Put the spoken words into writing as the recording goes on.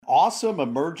awesome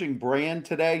emerging brand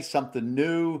today, something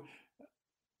new,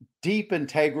 deep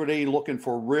integrity, looking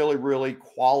for really, really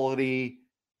quality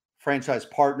franchise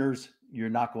partners.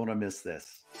 You're not going to miss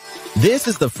this. This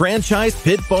is the Franchise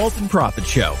Pitfalls and Profit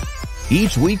Show.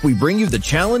 Each week, we bring you the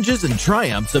challenges and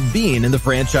triumphs of being in the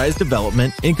franchise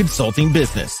development and consulting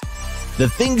business. The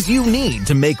things you need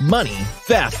to make money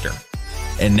faster.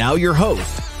 And now your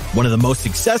host, one of the most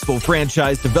successful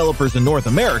franchise developers in North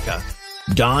America,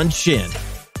 Don Shin.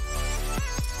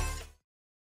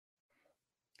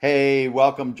 Hey,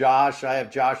 welcome, Josh. I have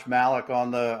Josh Malik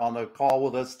on the call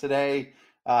with us today.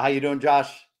 How you doing,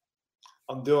 Josh?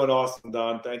 I'm doing awesome,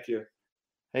 Don. Thank you.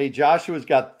 Hey, Joshua's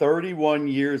got 31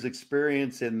 years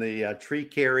experience in the tree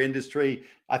care industry.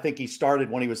 I think he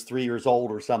started when he was 3 years old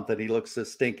or something. He looks so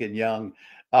stinking young.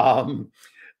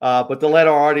 But to let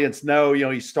our audience know,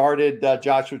 he started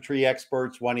Joshua Tree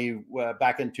Experts when he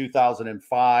back in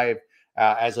 2005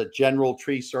 as a general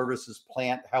tree services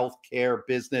plant healthcare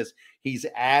business. He's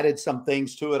added some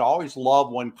things to it. I always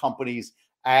love when companies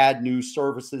add new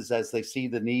services as they see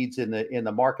the needs in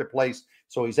the marketplace.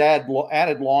 So he's added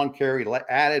lawn care, he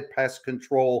added pest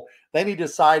control. Then he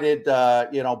decided,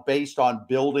 based on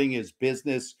building his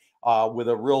business with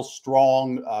a real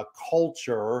strong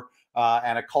culture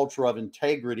and a culture of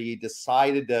integrity, he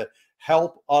decided to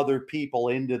help other people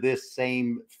into this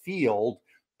same field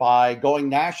by going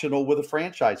national with a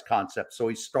franchise concept. So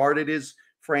he started his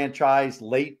franchise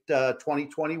late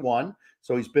 2021.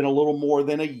 So he's been a little more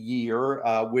than a year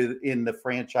in the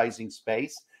franchising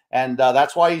space. And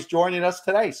that's why he's joining us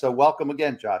today. So welcome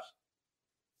again, Josh.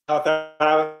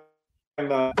 I'm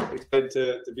excited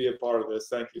to be a part of this.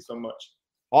 Thank you so much.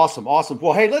 Awesome.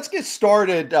 Well, hey, let's get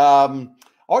started. I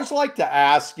always like to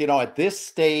ask, at this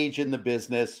stage in the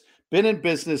business, been in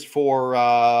business for,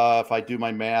 if I do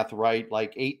my math right,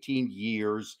 like 18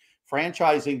 years,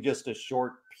 franchising just a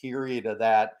short period of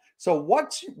that. So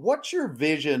what's your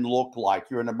vision look like?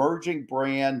 You're an emerging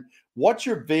brand. What's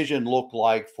your vision look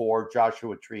like for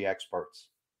Joshua Tree Experts?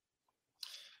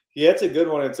 Yeah, it's a good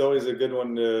one. It's always a good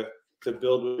one to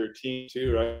build with your team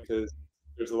too, right? Because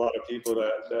there's a lot of people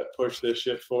that push this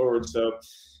shit forward. So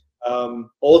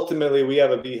ultimately, we have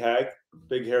a BHAG,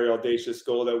 big, hairy, audacious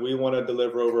goal that we want to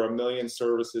deliver over 1 million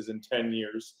services in 10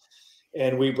 years.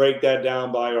 And we break that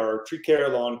down by our tree care,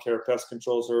 lawn care, pest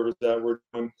control service that we're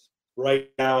doing. Right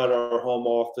now at our home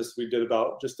office, we did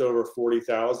about just over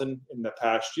 40,000 in the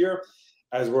past year.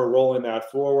 As we're rolling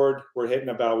that forward, we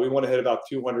want to hit about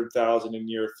 200,000 in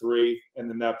year 3, and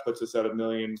then that puts us at 1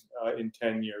 million in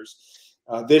 10 years.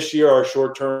 This year, our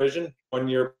short-term vision,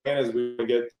 1-year plan, is we want to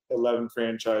get 11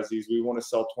 franchisees. We want to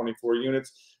sell 24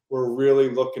 units. We're really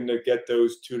looking to get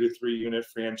those 2 to 3 unit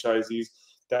franchisees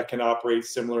that can operate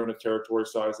similar in a territory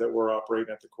size that we're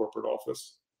operating at the corporate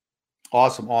office.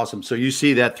 Awesome. So you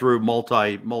see that through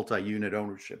multi-unit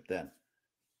ownership then?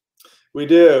 We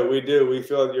do. We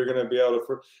feel that you're going to be able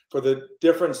to, for the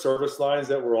different service lines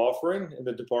that we're offering in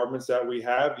the departments that we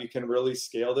have, you can really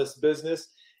scale this business.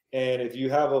 And if you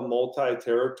have a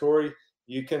multi-territory,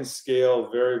 you can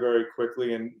scale very, very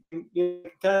quickly, and you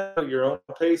can at your own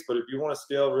pace. But if you want to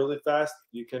scale really fast,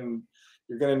 you're going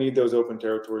to need those open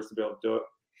territories to be able to do it.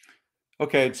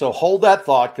 Okay, so hold that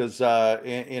thought, because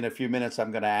in a few minutes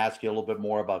I'm going to ask you a little bit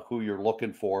more about who you're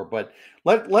looking for. But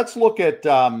let's look at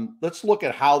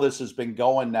how this has been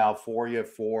going now for you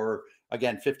for,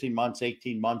 again, 15 months,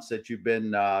 18 months that you've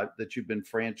been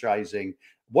franchising.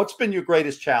 What's been your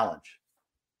greatest challenge?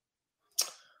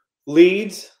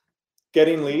 Leads,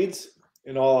 getting leads.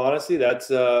 In all honesty, that's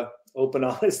open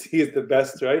honesty is the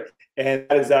best, right? And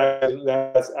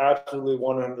that's absolutely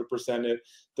 100% it.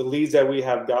 The leads that we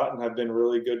have gotten have been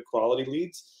really good quality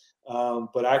leads,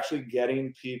 but actually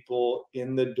getting people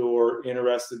in the door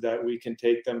interested that we can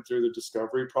take them through the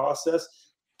discovery process,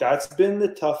 that's been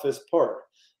the toughest part.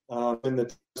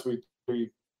 We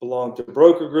belong to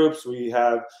broker groups. We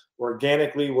have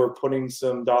we're putting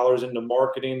some dollars into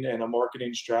marketing and a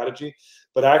marketing strategy,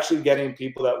 but actually getting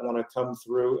people that want to come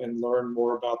through and learn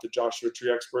more about the Joshua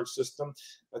Tree Expert system,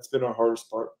 that's been our hardest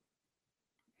part.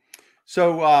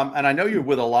 So, and I know you're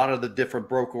with a lot of the different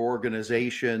broker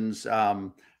organizations.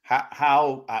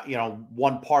 How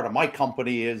one part of my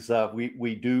company is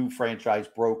we do franchise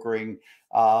brokering.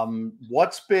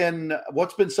 What's been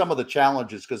some of the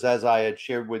challenges? Because as I had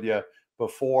shared with you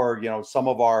before, some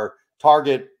of our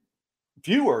target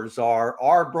viewers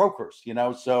are brokers.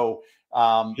 So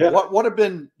what have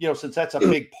been, since that's a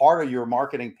big part of your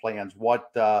marketing plans,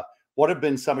 what have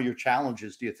been some of your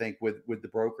challenges, do you think, with the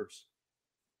brokers?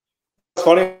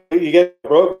 funny. You get a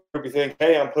broker, you think,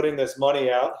 hey, I'm putting this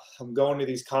money out. I'm going to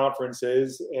these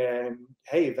conferences, and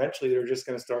hey, eventually they're just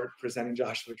going to start presenting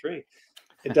Joshua Tree.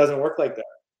 It doesn't work like that.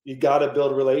 You got to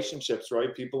build relationships,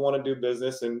 right? People want to do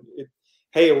business, and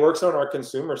it works on our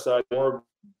consumer side. The more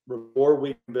rapport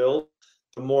we can build,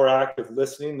 the more active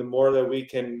listening, the more that we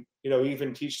can,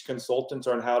 even teach consultants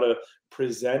on how to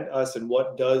present us and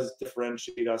what does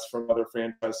differentiate us from other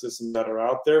franchise systems that are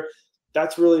out there.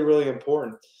 That's really, really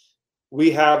important.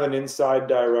 We have an inside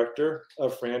director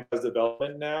of franchise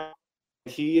development now.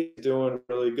 He is doing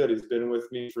really good. He's been with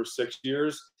me for 6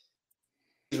 years.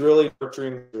 He's really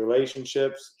nurturing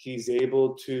relationships. He's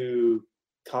able to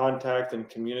contact and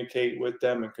communicate with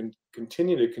them and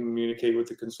continue to communicate with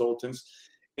the consultants.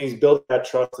 He's built that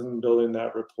trust and building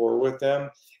that rapport with them.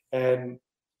 And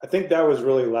I think that was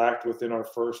really lacked within our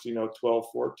first, 12,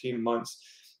 14 months.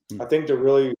 I think to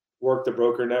really work the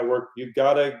broker network, you've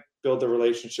got to build a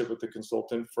relationship with the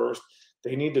consultant first.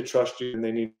 They need to trust you, and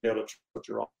they need to be able to trust what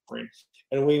you're offering.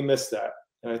 And we miss that.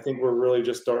 And I think we're really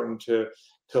just starting to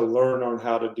learn on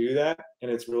how to do that. And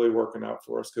it's really working out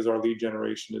for us because our lead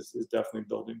generation is definitely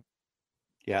building.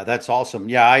 Yeah, that's awesome.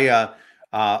 Yeah,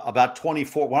 about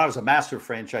 24, when I was a master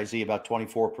franchisee, about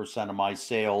 24% of my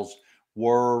sales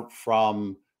were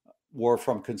from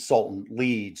consultant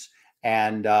leads.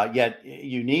 And yet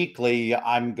uniquely,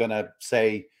 I'm going to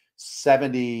say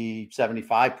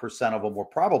 75% of them were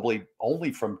probably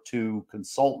only from 2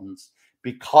 consultants,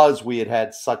 because we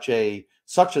had such a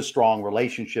strong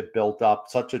relationship built up,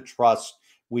 such a trust.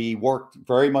 We worked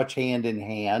very much hand in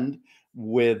hand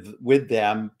with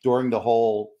them during the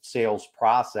whole sales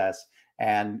process.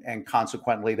 And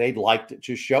consequently, they'd like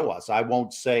to show us. I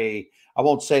won't say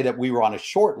that we were on a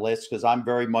short list, because I'm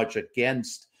very much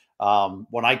against,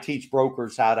 when I teach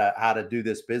brokers how to do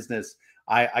this business,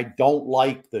 I don't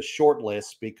like the short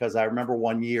list, because I remember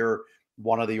one year,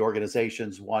 one of the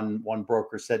organizations, one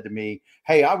broker said to me,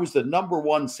 "Hey, I was the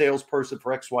 #1 salesperson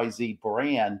for XYZ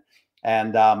brand."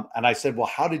 And I said, "Well,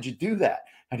 how did you do that?"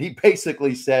 And he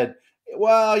basically said,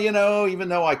 "Well, even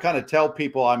though I kind of tell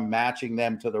people I'm matching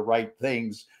them to the right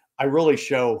things, I really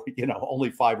show,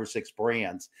 only 5 or 6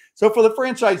 brands." So for the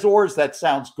franchisors, that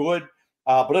sounds good.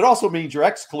 But it also means you're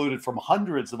excluded from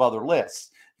hundreds of other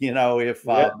lists. If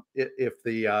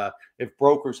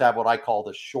brokers have what I call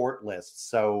the short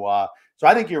list. So I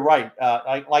think you're right.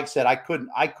 Like I said, I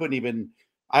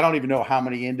don't even know how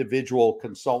many individual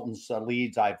consultants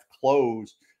leads I've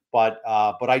closed, but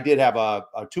I did have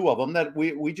 2 of them that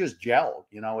we just gelled.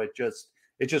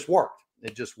 It just worked.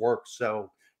 It just worked.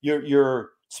 So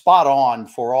you're spot on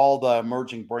for all the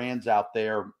emerging brands out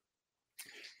there.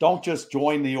 Don't just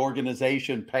join the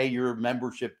organization, pay your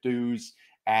membership dues,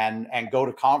 and go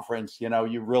to conference.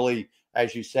 You really,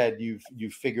 as you said,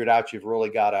 you've figured out you've really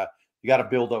got to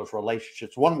build those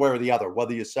relationships one way or the other,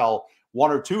 whether you sell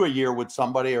 1 or 2 a year with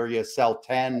somebody or you sell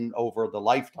 10 over the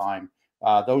lifetime.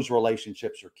 Those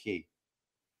relationships are key.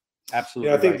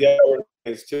 Absolutely. Yeah, I think the other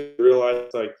thing is to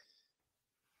realize, like,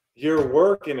 you're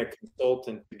working a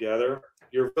consultant together.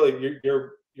 You're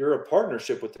a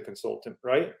partnership with the consultant,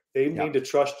 right? They need to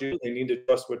trust you. They need to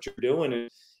trust what you're doing, and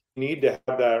you need to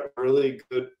have that really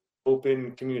good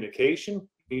open communication.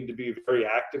 You need to be very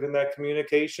active in that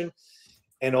communication.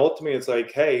 And ultimately, it's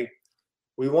like, hey,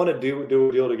 we want to do a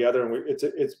deal together, and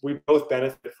we both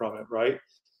benefit from it, right?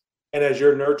 And as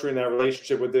you're nurturing that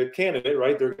relationship with the candidate,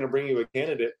 right, they're going to bring you a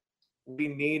candidate. We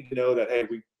need to know that, hey,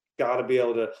 we got to be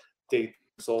able to date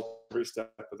consult every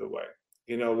step of the way.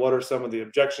 What are some of the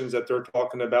objections that they're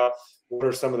talking about? What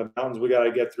are some of the mountains we got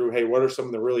to get through? Hey, what are some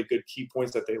of the really good key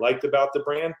points that they liked about the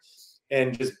brand?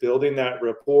 And just building that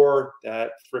rapport,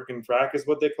 that frickin' frack is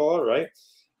what they call it, right?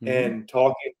 Mm-hmm. And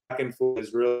talking back and forth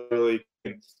is really, really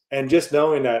good. And just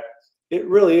knowing that it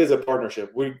really is a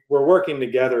partnership. We're working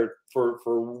together for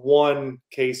one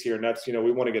case here, and that's,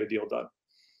 we want to get a deal done.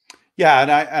 Yeah,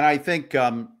 and I think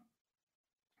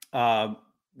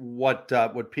what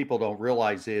people don't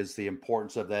realize is the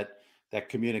importance of that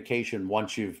communication.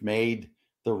 Once you've made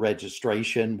the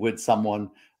registration with someone,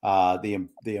 the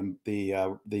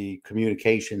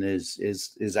communication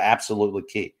is absolutely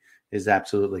key.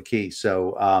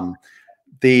 So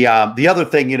the other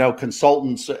thing,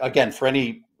 consultants, again, for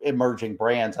any emerging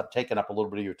brands, I've taken up a little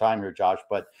bit of your time here, Josh,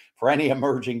 but for any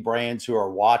emerging brands who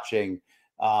are watching,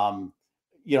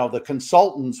 the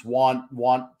consultants want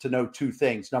to know 2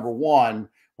 things. Number one,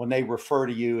 when they refer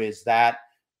to you, is that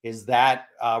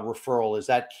referral, is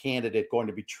that candidate going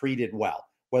to be treated well?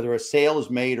 Whether a sale is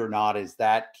made or not, is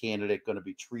that candidate going to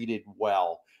be treated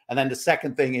well? And then the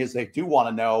second thing is they do want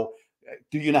to know,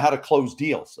 do you know how to close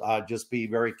deals? Just be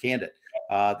very candid.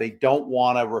 They don't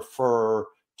want to refer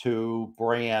to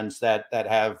brands that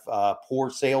have poor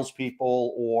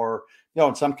salespeople, or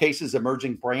in some cases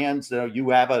emerging brands. You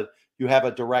have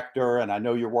a director, and I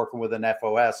know you're working with an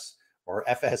FOS or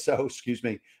FSO, excuse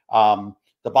me.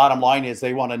 The bottom line is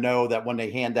they want to know that when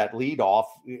they hand that lead off,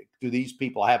 do these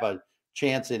people have a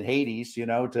chance in Hades,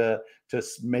 to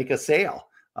make a sale,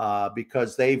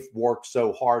 because they've worked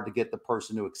so hard to get the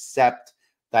person to accept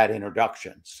that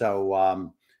introduction.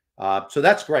 So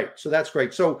that's great.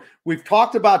 So we've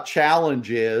talked about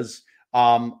challenges.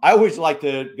 I always like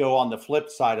to go on the flip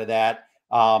side of that.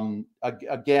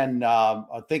 Again,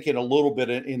 thinking a little bit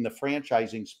in the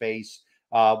franchising space.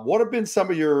 What have been some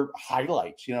of your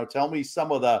highlights? Tell me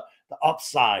some of the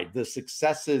upside, the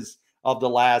successes of the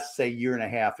last, say, year and a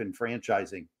half in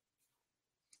franchising.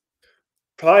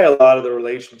 Probably a lot of the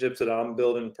relationships that I'm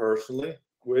building personally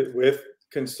with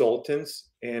consultants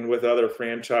and with other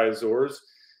franchisors.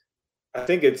 I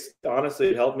think it's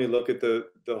honestly helped me look at the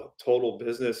total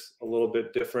business a little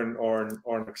bit different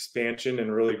on expansion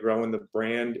and really growing the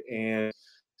brand. And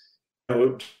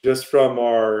just from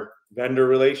our vendor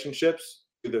relationships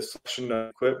to the selection of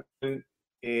equipment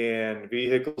and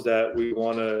vehicles that we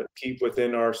want to keep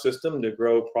within our system to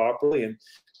grow properly and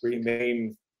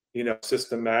remain,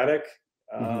 systematic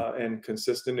and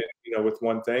consistent, with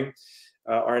one thing.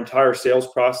 Our entire sales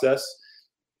process,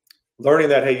 learning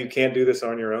that, hey, you can't do this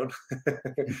on your own.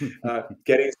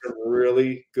 Getting some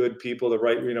really good people, the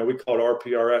right, we call it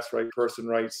RPRS, right person,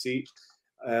 right seat.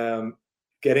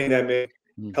 Getting them in,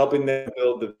 helping them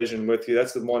build the vision with you.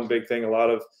 That's the one big thing. A lot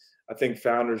of, I think,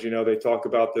 founders, they talk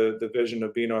about the vision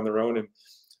of being on their own. And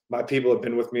my people have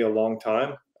been with me a long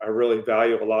time. I really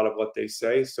value a lot of what they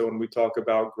say. So when we talk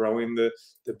about growing the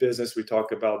business, we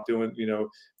talk about doing,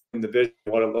 in the vision,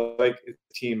 what it looks like, it's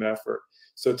a team effort.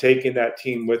 So taking that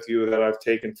team with you that I've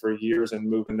taken for years and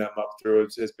moving them up through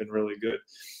it has been really good.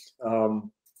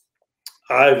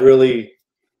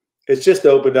 It's just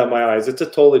opened up my eyes. It's a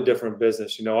totally different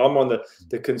business. I'm on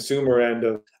the consumer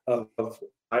end of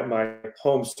my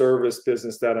home service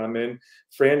business that I'm in.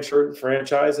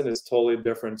 Franchising is totally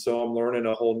different. So I'm learning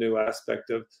a whole new aspect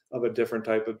of a different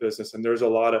type of business. And there's a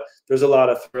lot of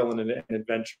thrill and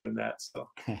adventure in that. So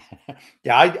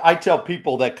yeah, I tell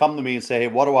people that come to me and say, hey,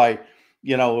 what do I,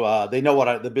 they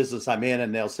know the business I'm in,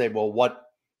 and they'll say, well, what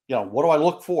do I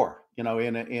look for, in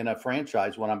a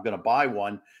franchise when I'm going to buy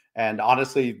one? And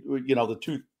honestly,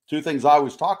 the two things I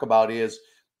always talk about is,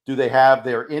 do they have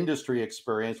their industry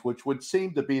experience, which would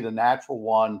seem to be the natural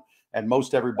one, and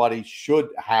most everybody should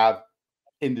have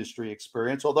industry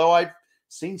experience. Although I've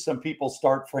seen some people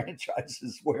start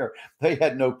franchises where they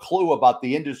had no clue about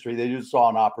the industry, they just saw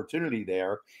an opportunity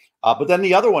there. But then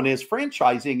the other one is,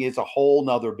 franchising is a whole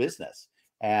nother business,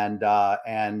 and as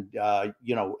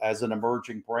an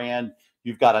emerging brand,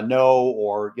 you've got to know,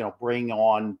 or bring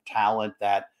on talent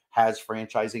that has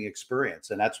franchising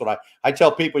experience. And that's what I tell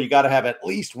people. You got to have at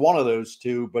least one of those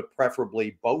two, but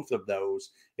preferably both of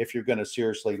those if you're going to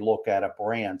seriously look at a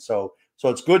brand. So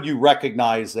it's good you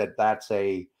recognize that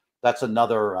that's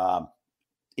another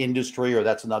industry, or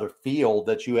that's another field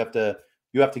that you have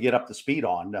to get up to speed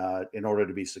on in order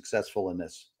to be successful in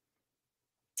this.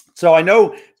 So I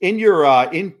know in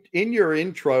your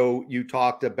intro you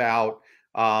talked about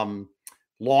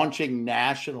launching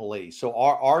nationally. So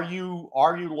are you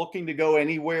looking to go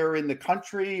anywhere in the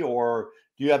country, or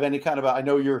do you have any kind of I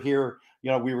know you're here,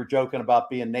 we were joking about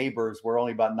being neighbors. We're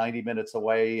only about 90 minutes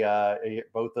away,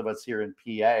 both of us here in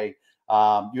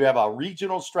PA. You have a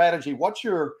regional strategy. What's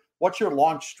your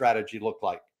launch strategy look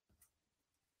like?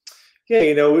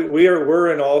 Yeah,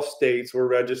 we're in all states. We're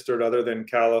registered other than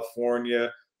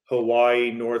California, Hawaii,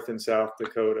 North and South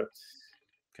Dakota.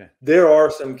 Okay. There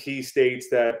are some key states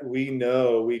that we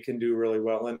know we can do really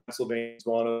well in. Pennsylvania is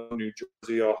one of them, New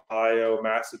Jersey, Ohio,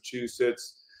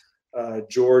 Massachusetts,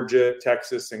 Georgia,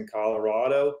 Texas, and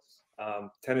Colorado.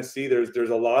 Tennessee, there's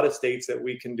a lot of states that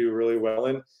we can do really well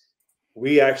in.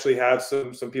 We actually have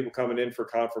some people coming in for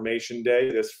confirmation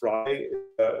day this Friday,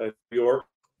 a New York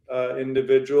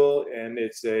individual, and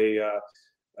it's a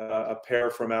pair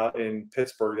from out in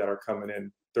Pittsburgh that are coming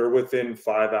in. They're within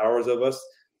 5 hours of us.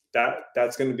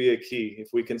 That's going to be a key. If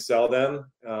we can sell them,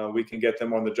 we can get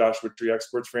them on the Joshua Tree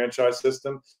Experts franchise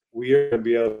system. We are going to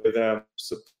be able to give them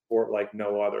support like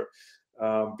no other.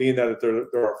 Being that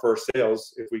they're our first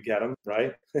sales, if we get them,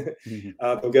 right?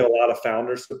 They'll get a lot of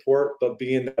founder support, but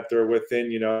being that they're within,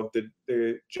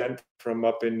 the gent from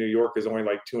up in New York is only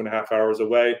like 2.5 hours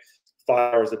away,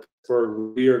 5 hours of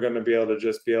Pittsburgh, we are going to be able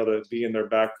to be in their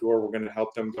back door. We're going to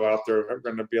help them go out there. We're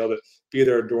going to be able to be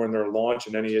there during their launch,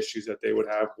 and any issues that they would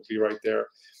have will be right there.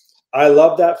 I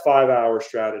love that 5 hour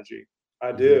strategy.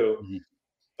 I do.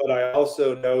 but I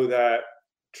also know that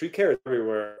tree care is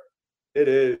everywhere. It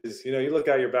is. You know, you look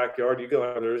out your backyard, you go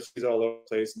out, there's trees all over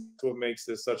the place. That's what makes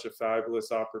this such a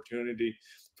fabulous opportunity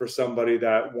for somebody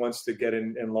that wants to get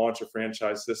in and launch a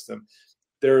franchise system.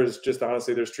 There is just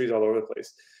honestly, there's trees all over the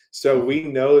place. So we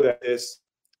know that this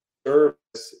service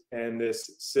and this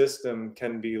system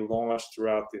can be launched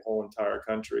throughout the whole entire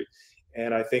country.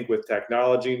 And I think with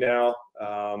technology now,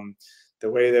 the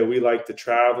way that we like to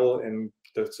travel and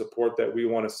the support that we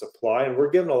want to supply, and we're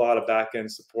giving a lot of back end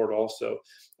support also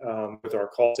with our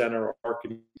call center, our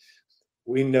marketing.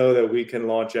 We know that we can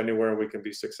launch anywhere and we can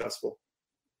be successful.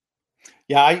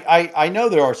 Yeah, I know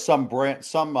there are some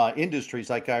industries,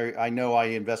 like I know I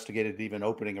investigated even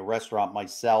opening a restaurant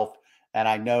myself, and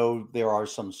I know there are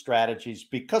some strategies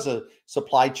because of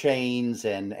supply chains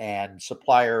and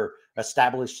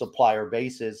established supplier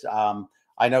bases.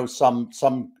 I know some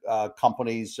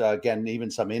companies, again,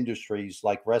 even some industries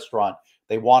like restaurant,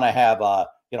 they want to have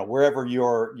wherever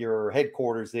your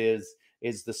headquarters is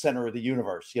the center of the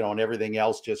universe, and everything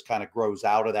else just kind of grows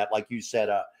out of that, like you said,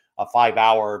 a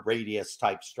 5-hour radius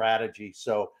type strategy.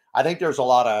 So I think there's a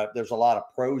lot of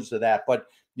pros to that. But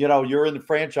you're in the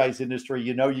franchise industry,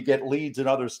 you get leads in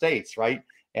other states, right?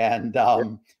 And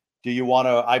do you want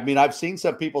to? I mean, I've seen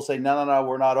some people say, no,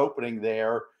 we're not opening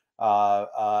there.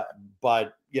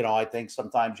 But I think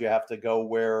sometimes you have to go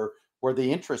where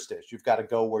the interest is. You've got to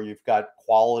go where you've got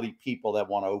quality people that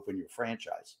want to open your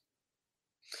franchise.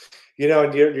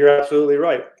 And you're absolutely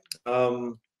right.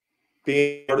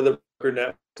 Being part of the broker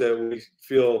network that we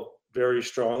feel very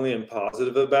strongly and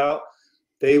positive about,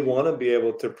 they want to be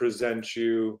able to present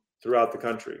you throughout the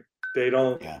country. They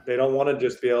don't want to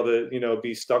just be able to,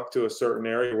 be stuck to a certain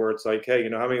area where it's like, hey,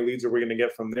 how many leads are we going to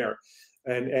get from there?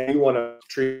 And we want to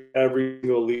treat every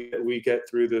single lead that we get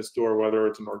through this door, whether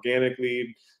it's an organic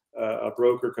lead, a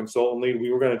broker consultant lead,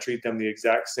 we were going to treat them the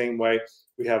exact same way.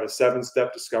 We have a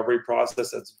 7-step discovery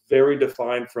process that's very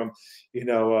defined from,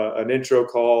 an intro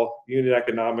call, unit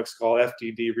economics call,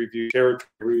 FDD review, territory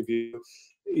review,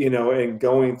 and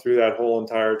going through that whole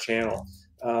entire channel.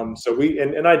 So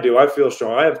I feel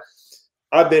strong.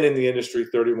 I've been in the industry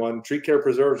 31. Tree Care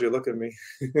Preserves you. Look at me.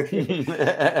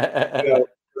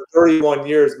 For 31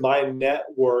 years, my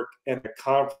network and the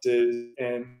conferences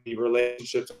and the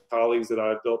relationships with colleagues that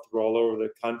I've built through all over the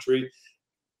country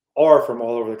are from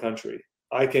all over the country.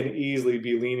 I can easily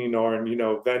be leaning on,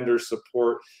 vendor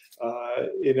support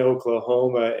in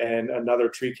Oklahoma and another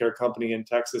tree care company in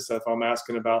Texas if I'm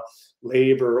asking about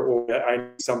labor or I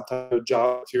need some type of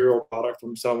job material product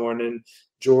from someone in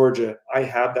Georgia. I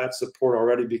have that support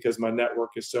already because my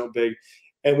network is so big.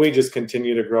 And we just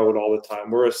continue to grow it all the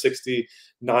time. We're a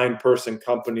 69-person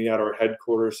company at our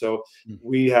headquarters. So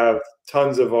we have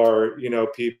tons of our,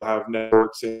 people have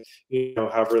networks and,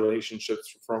 have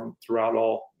relationships from throughout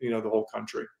all, the whole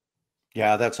country.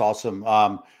 Yeah, that's awesome.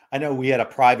 I know we had a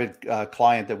private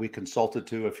client that we consulted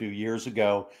to a few years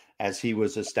ago as he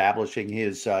was establishing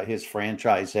his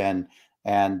franchise. And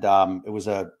it was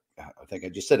I think I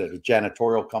just said it, a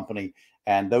janitorial company.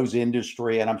 And those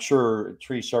industry, and I'm sure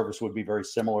Tree Service would be very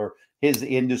similar. His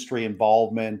industry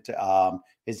involvement,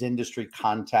 his industry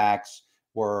contacts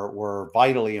were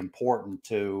vitally important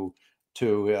to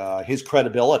his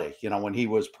credibility. When he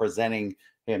was presenting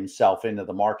himself into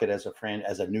the market as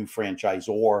a new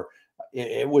franchisor,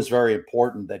 it was very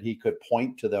important that he could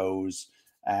point to those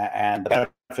and the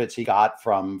benefits he got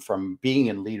from being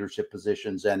in leadership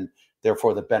positions, and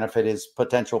therefore the benefit his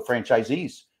potential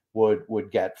franchisees would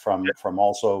get from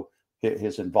also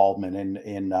his involvement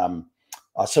in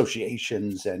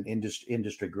associations and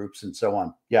industry groups and so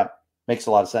on. Yeah, makes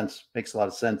a lot of sense.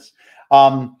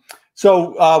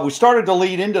 So we started to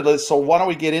lead into this. So why don't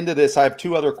we get into this? I have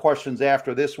 2 other questions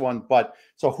after this one. But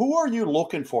so who are you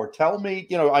looking for? Tell me.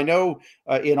 I know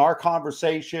in our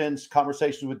conversations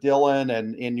with Dylan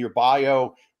and in your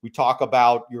bio, we talk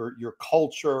about your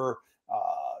culture.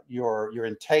 Your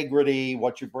integrity,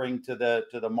 what you bring to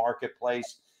the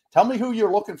marketplace. Tell me who you're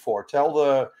looking for. Tell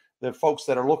the folks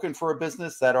that are looking for a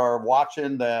business, that are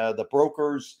watching, the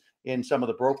brokers in some of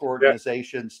the broker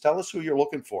organizations. Tell us who you're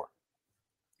looking for.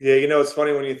 Yeah, it's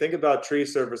funny when you think about tree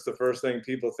service, the first thing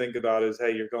people think about is,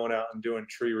 hey, you're going out and doing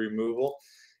tree removal.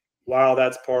 While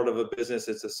that's part of a business,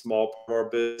 it's a small part of our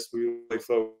business. We really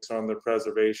focus on the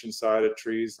preservation side of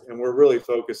trees, and we're really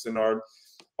focused in our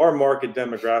market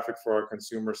demographic for our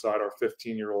consumer side, our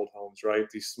 15-year-old homes, right?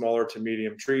 These smaller to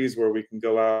medium trees where we can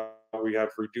go out, we have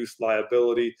reduced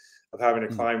liability of having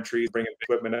to climb trees, bringing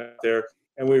equipment out there.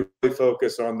 And we really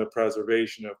focus on the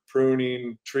preservation of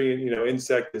pruning, tree,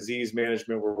 insect disease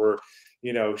management, where we're,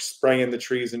 spraying the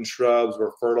trees and shrubs,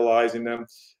 we're fertilizing them.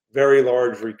 very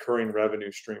large recurring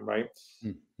revenue stream, right?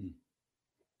 Mm-hmm.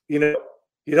 You know,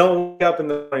 you don't wake up in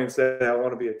the morning and say, I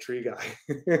want to be a tree guy,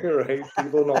 right?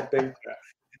 People don't think that.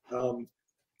 I don't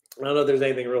know if there's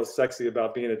anything real sexy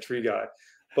about being a tree guy,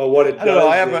 but what it I don't know.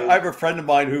 does I have a friend of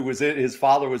mine who was his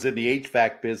father was in the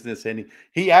HVAC business, and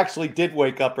he actually did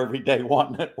wake up every day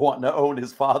wanting to own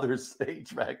his father's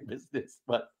HVAC business.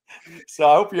 But so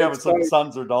I hope you have some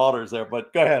sons or daughters there.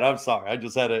 But go ahead. I'm sorry. I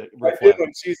just had to reflect. I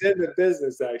do. She's in the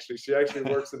business, actually. She actually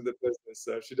works in the business.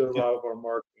 So she does a lot of our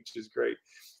marketing. She's great.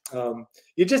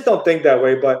 You just don't think that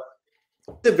way, but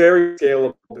it's a very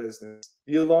scalable business.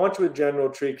 You launch with general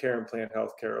tree care and plant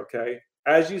health care, okay?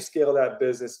 As you scale that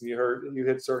business and you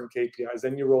hit certain KPIs,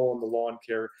 then you roll in the lawn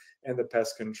care and the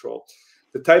pest control.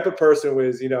 The type of person who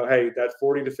is, hey, that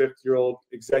 40 to 50-year-old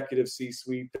executive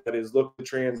C-suite that is looking to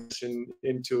transition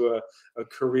into a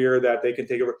career that they can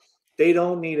take over, they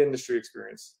don't need industry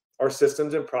experience. Our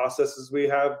systems and processes we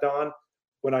have, Don,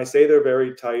 when I say they're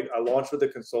very tight, I launched with a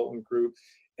consultant group,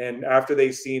 and after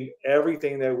they've seen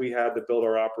everything that we had to build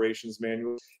our operations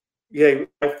manual, yeah,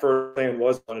 my first plan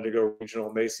was wanted to go regional,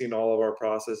 and they've seen all of our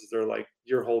processes. They're like,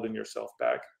 you're holding yourself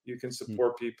back. You can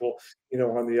support people,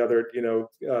 on the other,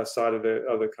 side of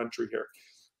the country here.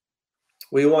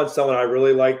 We want someone, I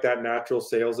really like that natural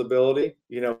sales ability,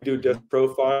 do disc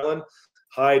profiling,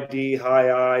 high D,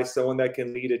 high I, someone that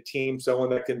can lead a team, someone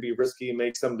that can be risky and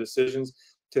make some decisions.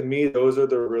 To me, those are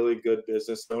the really good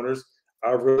business owners.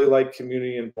 I really like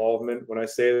community involvement. When I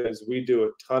say that, is we do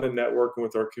a ton of networking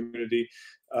with our community.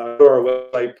 Go to our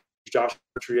website,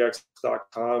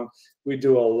 joshuatreex.com. We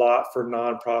do a lot for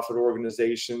nonprofit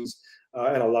organizations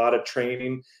and a lot of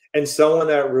training. And someone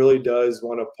that really does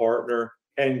want to partner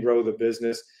and grow the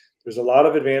business. There's a lot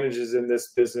of advantages in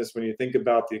this business when you think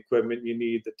about the equipment you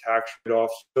need, the tax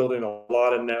write-offs, building a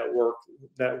lot of net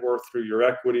worth through your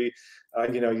equity.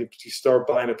 You start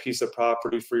buying a piece of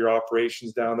property for your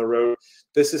operations down the road.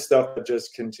 This is stuff that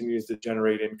just continues to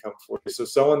generate income for you. So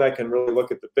someone that can really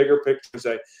look at the bigger picture and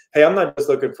say, hey, I'm not just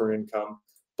looking for income,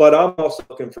 but I'm also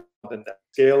looking for something that's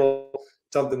scalable,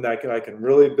 something that I can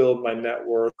really build my net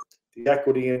worth, the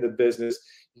equity in the business,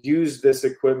 use this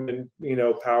equipment,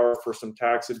 power for some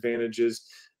tax advantages,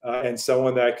 and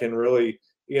someone that can really,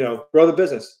 grow the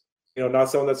business. Not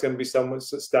someone that's going to be someone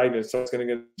stagnant. Someone's going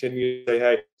to continue to say,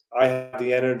 hey, I have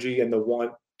the energy and the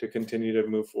want to continue to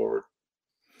move forward.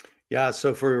 Yeah.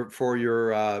 So for your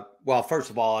well, first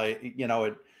of all,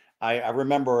 I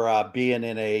remember being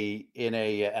in an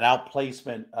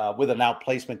outplacement with an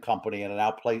outplacement company and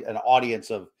an audience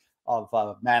of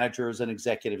managers and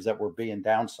executives that were being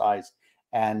downsized.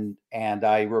 And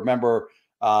I remember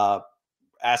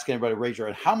asking everybody to raise your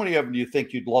hand. How many of them do you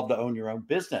think you'd love to own your own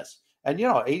business? And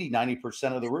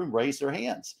 80-90% of the room raised their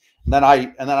hands. And then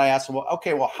I asked them,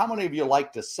 well, how many of you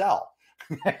like to sell?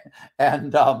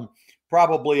 And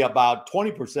probably about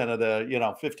 20% of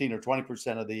the 15 or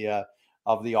 20%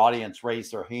 of the audience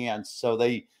raised their hands. So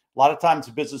a lot of times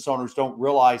business owners don't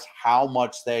realize how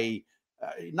much they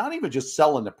not even just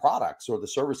selling the products or the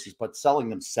services, but selling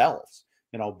themselves.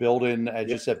 Building, as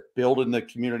you said, building the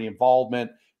community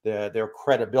involvement, their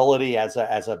credibility as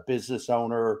a business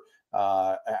owner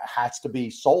has to be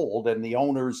sold, and the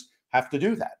owners have to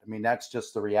do that. I mean, that's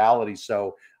just the reality.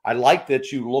 So I like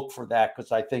that you look for that,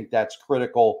 because I think that's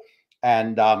critical.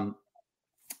 And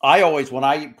I always, when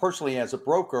I personally as a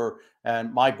broker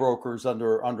and my brokers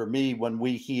under me, when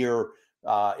we hear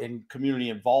in community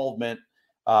involvement,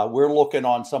 we're looking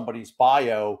on somebody's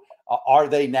bio. Are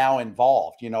they now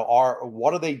involved?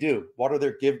 What do they do? What are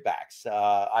their givebacks?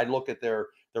 I look at their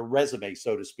resume,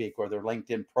 so to speak, or their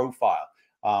LinkedIn profile.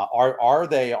 Are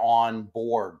they on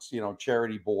boards,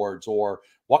 charity boards, or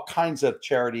what kinds of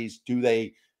charities do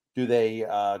they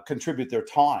contribute their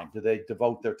time? Do they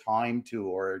devote their time to,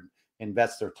 or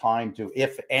invest their time to,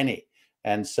 if any?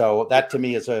 And so that to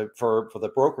me is for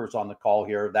the brokers on the call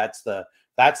here, that's the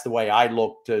way I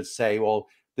look to say, well,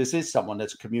 this is someone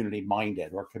that's community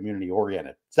minded or community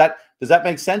oriented. Does that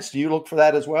make sense? Do you look for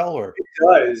that as well? Or it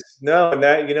does. No, and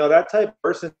that that type of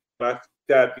person,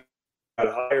 that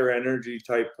higher energy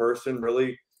type person,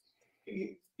 really,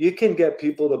 you can get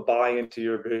people to buy into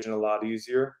your vision a lot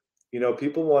easier.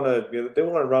 People want to they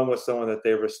want to run with someone that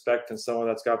they respect, and someone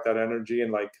that's got that energy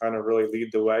and kind of really lead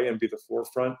the way and be the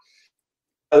forefront.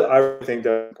 I really think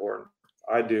that's important.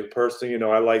 I do personally.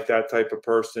 I like that type of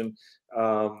person.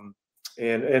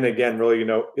 And again, really,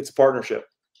 it's a partnership.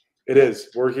 It is.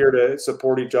 We're here to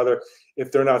support each other.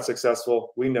 If they're not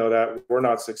successful, we know that we're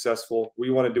not successful. We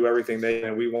want to do everything they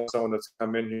can. We want someone that's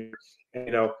come in here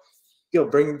and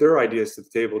bring their ideas to the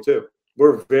table too.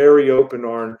 we're very open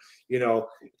on,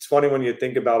 it's funny when you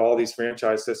think about all these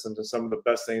franchise systems, and some of the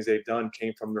best things they've done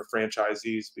came from their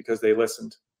franchisees because they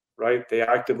listened, right? They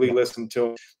actively listened to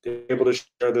them. They were able to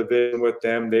share the vision with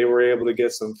them. They were able to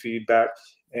get some feedback.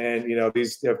 And,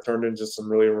 these have turned into some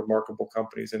really remarkable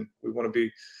companies, and we want to be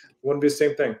the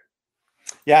same thing.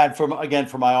 Yeah. And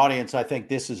for my audience, I think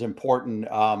this is important.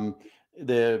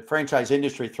 The franchise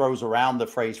industry throws around the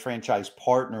phrase franchise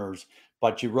partners,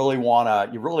 but you really want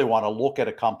to look at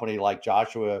a company like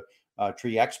Joshua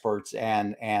Tree Experts,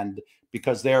 and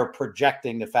because they're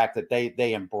projecting the fact that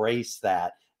they embrace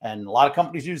that. And a lot of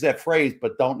companies use that phrase,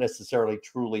 but don't necessarily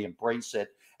truly embrace it.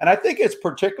 And I think it's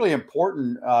particularly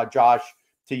important, Josh,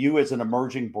 to you as an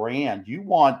emerging brand. You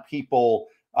want people,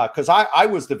 because I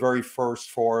was the very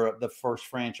first for the first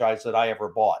franchise that I ever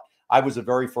bought. I was the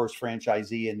very first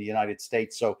franchisee in the United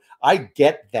States. So I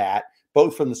get that,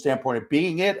 both from the standpoint of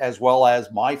being it, as well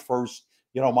as my first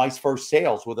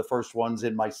sales were the first ones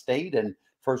in my state and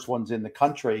first ones in the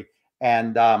country.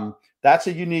 And that's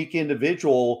a unique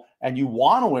individual, and you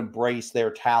want to embrace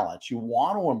their talents. You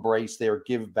want to embrace their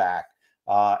give back.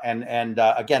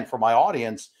 Again, for my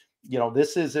audience,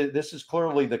 this is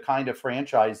clearly the kind of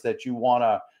franchise that you want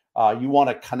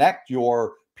to connect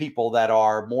your people that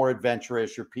are more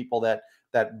adventurous, or people that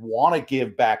want to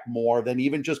give back more than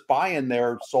even just buying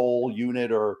their sole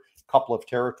unit or couple of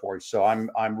territories. So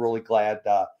I'm really glad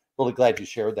you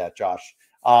shared that, Josh.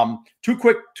 Two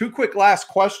quick last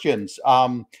questions.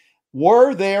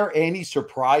 Were there any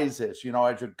surprises, as you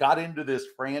got into this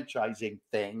franchising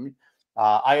thing?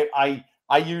 I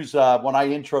use when I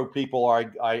intro people,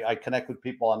 or I connect with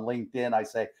people on LinkedIn, I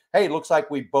say, hey, it looks like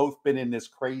we've both been in this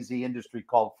crazy industry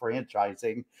called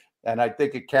franchising. And I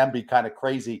think it can be kind of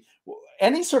crazy.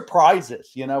 Any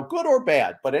surprises, good or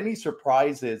bad, but any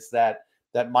surprises that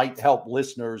might help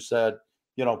listeners, to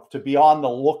be on the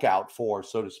lookout for,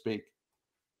 so to speak?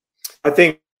 I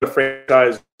think the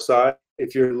franchise side,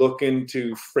 if you're looking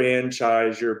to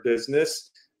franchise your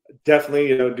business, definitely,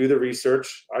 do the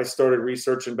research. I started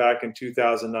researching back in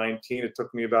 2019. It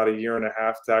took me about a year and a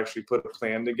half to actually put a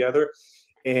plan together.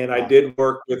 And I did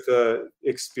work with an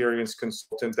experienced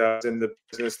consultant that's in the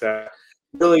business that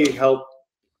really helped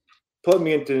put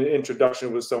me into an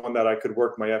introduction with someone that I could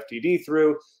work my FTD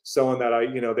through, someone that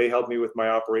they helped me with my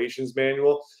operations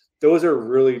manual. Those are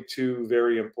really two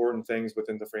very important things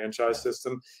within the franchise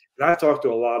system. And I talked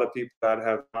to a lot of people that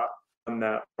have not done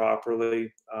that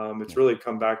properly. It's really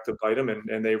come back to bite them,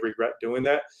 and they regret doing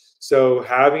that. So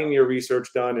having your research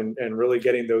done and really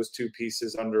getting those two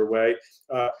pieces underway,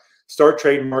 start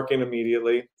trademarking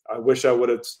immediately. I wish I would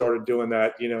have started doing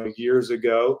that, years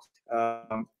ago.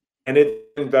 And it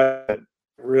investment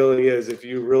really is, if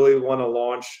you really want to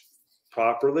launch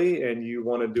properly and you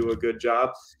want to do a good job,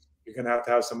 you're going to have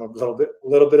a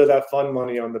little bit of that fun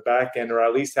money on the back end, or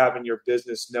at least having your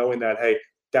business knowing that, hey,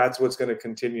 that's what's going to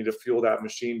continue to fuel that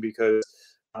machine, because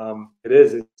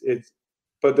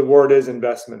but the word is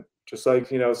investment. Just like,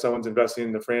 someone's investing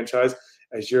in the franchise,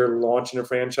 as you're launching a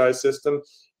franchise system,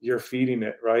 you're feeding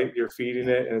it, right? You're feeding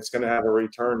it, and it's going to have a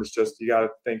return. It's just, you got to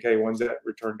think, hey, when's that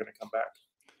return going to come back?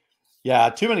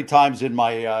 Yeah, too many times in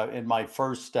my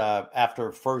first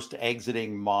after first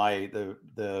exiting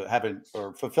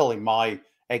fulfilling my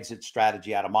exit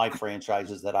strategy out of my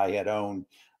franchises that I had owned,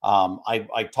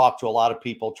 I talked to a lot of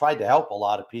people, tried to help a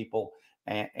lot of people,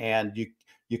 and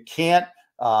you can't.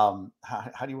 How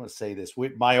do you want to say this?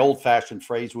 My old-fashioned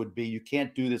phrase would be, you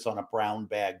can't do this on a brown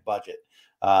bag budget.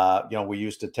 We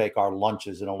used to take our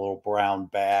lunches in a little brown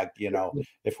bag,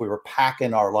 if we were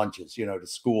packing our lunches, to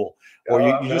school, or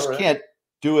you just can't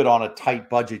do it on a tight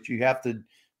budget. You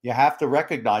have to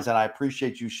recognize, and I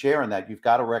appreciate you sharing that. You've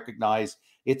got to recognize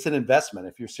it's an investment.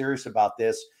 If you're serious about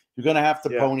this, you're going to have to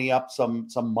pony up some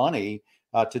money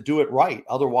to do it right.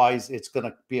 Otherwise, it's going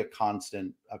to be a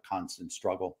constant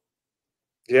struggle.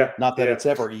 Yeah. Not that it's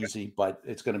ever easy, but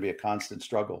it's going to be a constant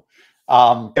struggle.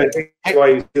 I think that's why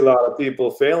you see a lot of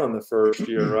people fail in the first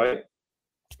year, right?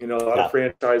 A lot of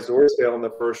franchisors fail in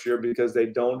the first year because they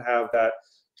don't have that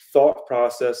thought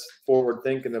process, forward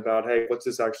thinking about, hey, what's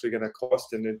this actually going to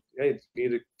cost? And you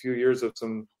need a few years of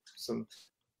some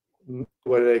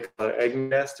what do they call it, egg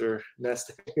nest or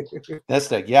nest egg?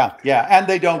 Nest egg, yeah. And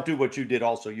they don't do what you did.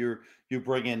 Also, you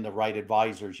bring in the right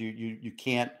advisors. You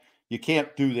can't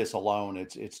do this alone.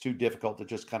 It's too difficult to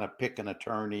just kind of pick an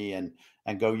attorney and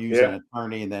go use an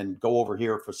attorney and then go over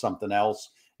here for something else.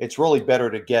 It's really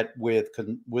better to get with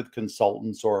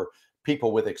consultants or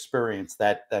people with experience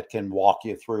that can walk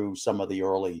you through some of the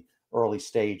early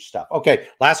stage stuff. Okay,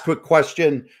 last quick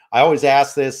question. I always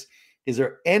ask this: is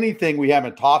there anything we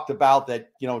haven't talked about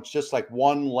that, it's just like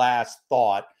one last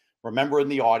thought remember in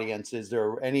the audience, is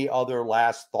there any other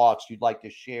last thoughts you'd like to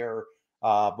share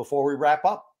before we wrap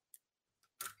up?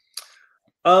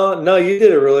 No, you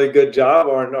did a really good job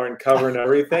on covering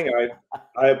everything.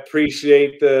 I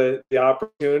appreciate the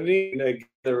opportunity and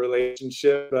the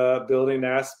relationship building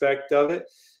aspect of it.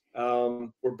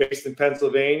 We're based in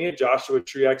Pennsylvania,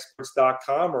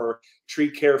 JoshuaTreeExperts.com or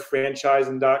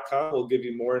TreeCareFranchising.com. We'll give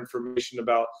you more information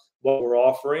about what we're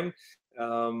offering.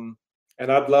 And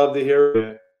I'd love to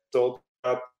hear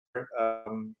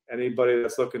anybody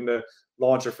that's looking to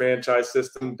launch a franchise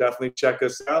system, definitely check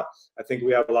us out. I think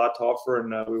we have a lot to offer,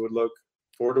 and we would look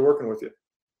forward to working with you.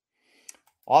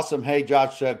 Awesome. Hey,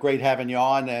 Josh, great having you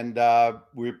on, and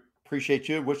we appreciate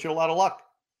you. Wish you a lot of luck.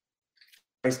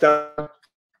 Thanks, Don.